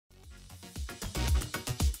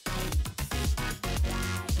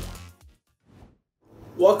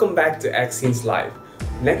Welcome back to Axioms Live.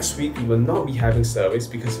 Next week we will not be having service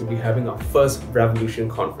because we'll be having our first Revolution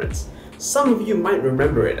conference. Some of you might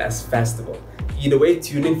remember it as Festival. Either way,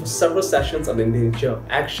 tune in for several sessions on the nature of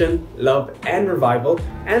action, love and revival,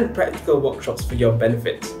 and practical workshops for your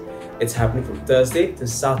benefit. It's happening from Thursday to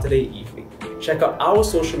Saturday evening. Check out our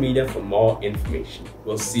social media for more information.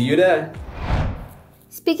 We'll see you there.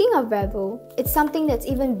 Speaking of Revel, it's something that's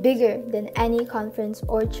even bigger than any conference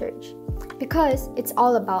or church because it's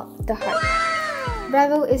all about the heart.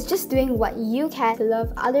 Revel is just doing what you can to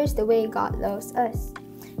love others the way God loves us.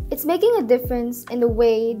 It's making a difference in the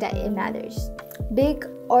way that it matters, big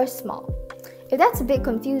or small. If that's a bit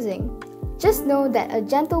confusing, just know that a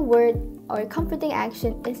gentle word or a comforting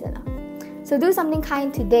action is enough. So do something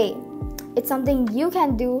kind today. It's something you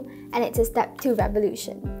can do, and it's a step to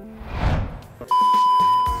revolution.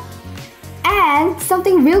 And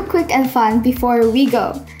something real quick and fun before we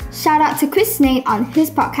go. Shout out to Chris Nate on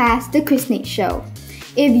his podcast, The Chris Nate Show.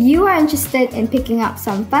 If you are interested in picking up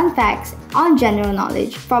some fun facts on general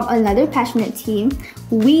knowledge from another passionate team,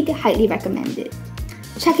 we'd highly recommend it.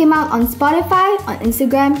 Check him out on Spotify, on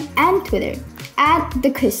Instagram, and Twitter at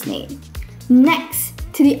The Chris Nate. Next,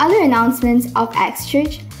 to the other announcements of X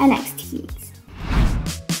Church and X Teens.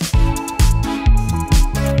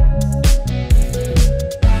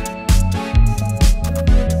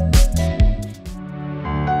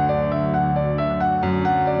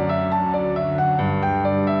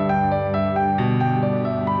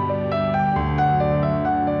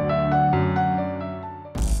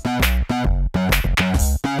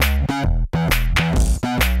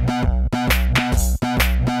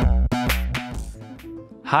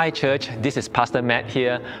 Hi church, this is Pastor Matt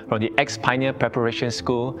here from the Ex-Pioneer Preparation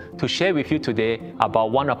School to share with you today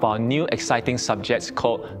about one of our new exciting subjects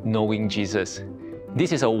called Knowing Jesus.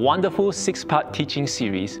 This is a wonderful 6-part teaching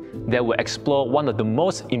series that will explore one of the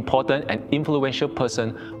most important and influential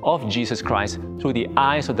persons of Jesus Christ through the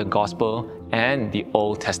eyes of the Gospel and the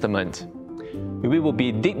Old Testament. We will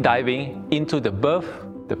be deep diving into the birth,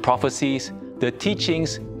 the prophecies, the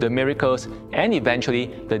teachings, the miracles, and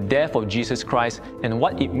eventually the death of Jesus Christ and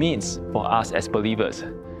what it means for us as believers.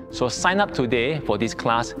 So sign up today for this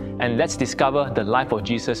class and let's discover the life of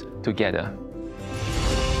Jesus together.